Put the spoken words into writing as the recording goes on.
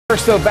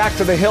First, though, back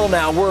to the Hill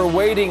now. We're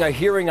awaiting a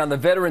hearing on the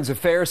Veterans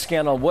Affairs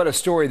scandal. What a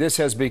story this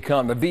has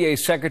become. The VA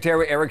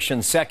Secretary, Eric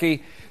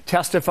Shinseki,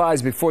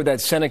 testifies before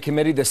that Senate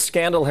committee. The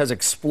scandal has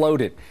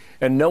exploded,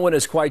 and no one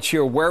is quite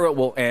sure where it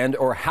will end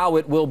or how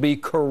it will be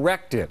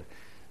corrected.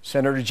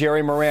 Senator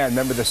Jerry Moran,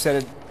 member of the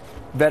Senate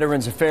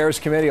Veterans Affairs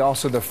Committee,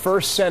 also the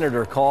first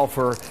senator called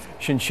for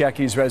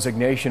Shinseki's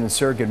resignation. And,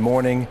 sir, good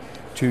morning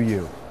to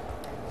you.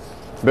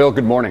 Bill,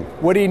 good morning.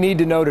 What do you need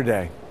to know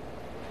today?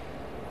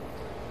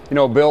 You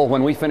know, Bill,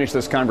 when we finish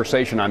this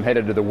conversation, I'm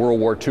headed to the World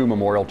War II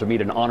Memorial to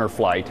meet an honor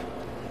flight.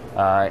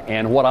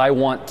 And what I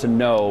want to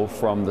know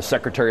from the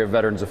Secretary of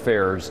Veterans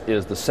Affairs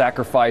is the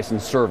sacrifice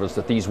and service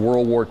that these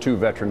World War II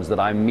veterans that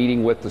I'm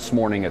meeting with this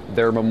morning at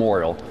their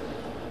memorial,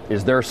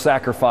 is their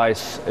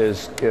sacrifice,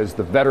 is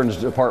the Veterans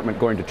Department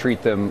going to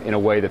treat them in a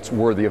way that's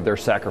worthy of their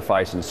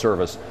sacrifice and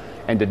service?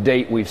 And to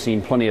date, we've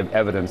seen plenty of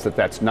evidence that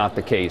that's not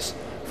the case.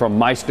 From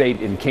my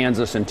state in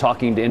Kansas and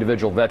talking to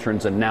individual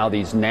veterans, and now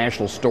these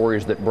national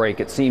stories that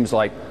break, it seems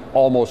like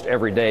almost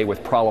every day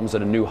with problems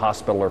at a new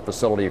hospital or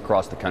facility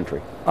across the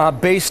country.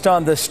 Based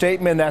on the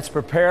statement that's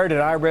prepared,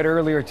 and I read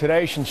earlier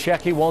today,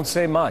 Shinseki won't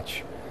say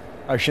much.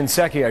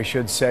 Shinseki, I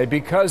should say,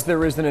 because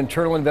there is an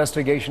internal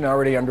investigation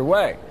already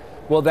underway.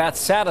 Will that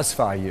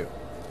satisfy you?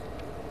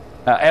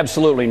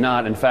 Absolutely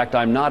not. In fact,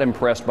 I'm not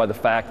impressed by the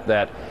fact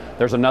that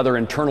there's another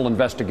internal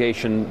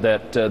investigation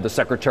that the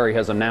Secretary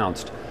has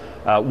announced.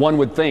 One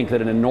would think that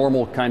in a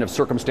normal kind of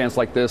circumstance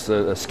like this,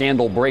 a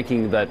scandal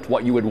breaking, that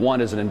what you would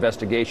want is an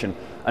investigation.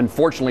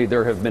 Unfortunately,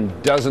 there have been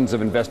dozens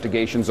of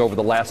investigations over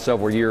the last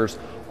several years,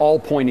 all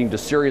pointing to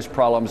serious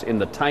problems in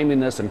the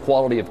timeliness and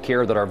quality of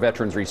care that our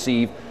veterans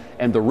receive.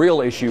 And the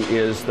real issue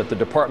is that the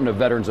Department of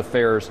Veterans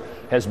Affairs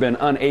has been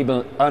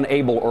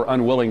unable or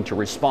unwilling to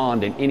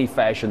respond in any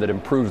fashion that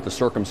improves the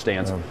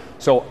circumstance. Yeah.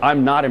 So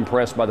I'm not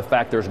impressed by the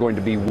fact there's going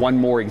to be one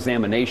more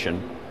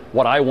examination.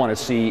 What I want to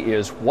see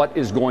is what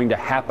is going to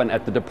happen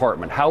at the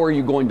department. How are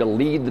you going to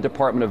lead the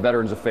Department of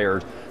Veterans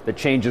Affairs that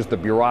changes the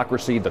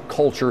bureaucracy, the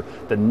culture,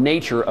 the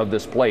nature of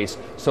this place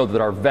so that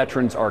our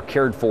veterans are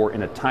cared for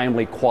in a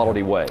timely,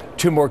 quality way?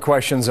 Two more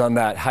questions on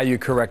that, how you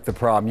correct the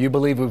problem. You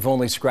believe we've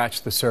only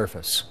scratched the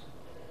surface?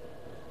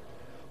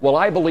 Well,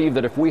 I believe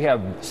that if we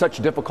have such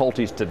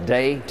difficulties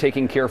today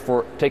taking care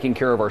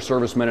of our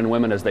servicemen and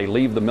women as they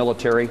leave the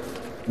military,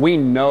 we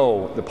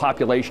know the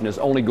population is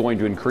only going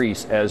to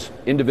increase as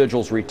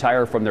individuals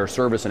retire from their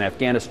service in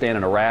Afghanistan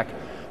and Iraq.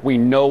 We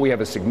know we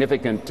have a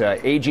significant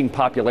aging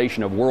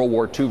population of World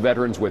War II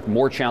veterans with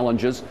more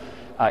challenges.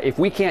 If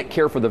we can't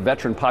care for the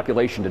veteran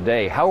population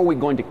today, how are we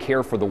going to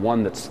care for the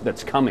one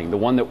that's coming, the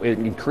one that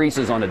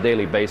increases on a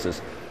daily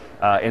basis?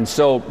 And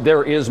so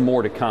there is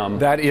more to come.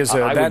 That is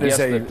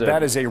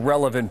a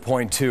relevant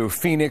point too.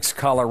 Phoenix,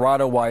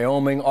 Colorado,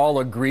 Wyoming, all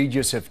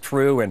egregious if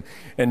true,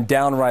 and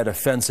downright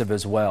offensive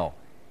as well.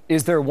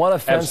 Is there one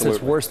offense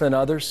that's worse than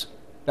others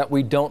that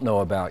we don't know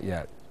about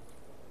yet?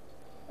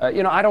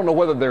 You know, I don't know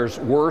whether there's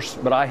worse,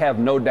 but I have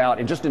no doubt.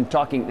 And just in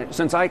talking,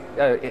 since I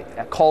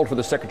called for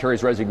the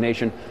Secretary's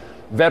resignation,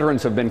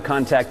 veterans have been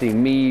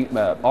contacting me,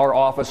 our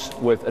office,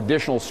 with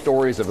additional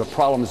stories of the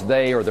problems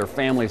they or their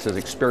families has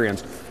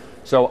experienced.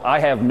 So I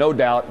have no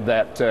doubt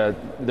that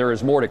there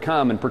is more to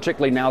come, and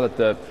particularly now that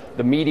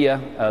the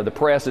media, the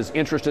press is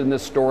interested in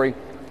this story,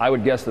 I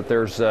would guess that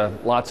there's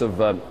lots of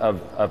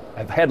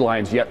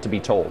headlines yet to be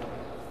told.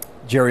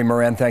 Jerry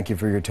Moran, thank you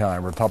for your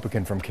time.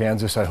 Republican from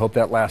Kansas. I hope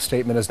that last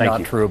statement is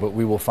not true, but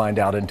we will find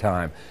out in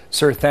time.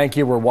 Sir, thank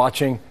you. We're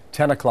watching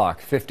 10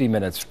 o'clock, 50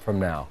 minutes from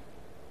now.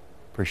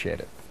 Appreciate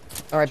it.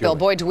 All right, Bill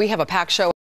Boyd, do we have a packed show?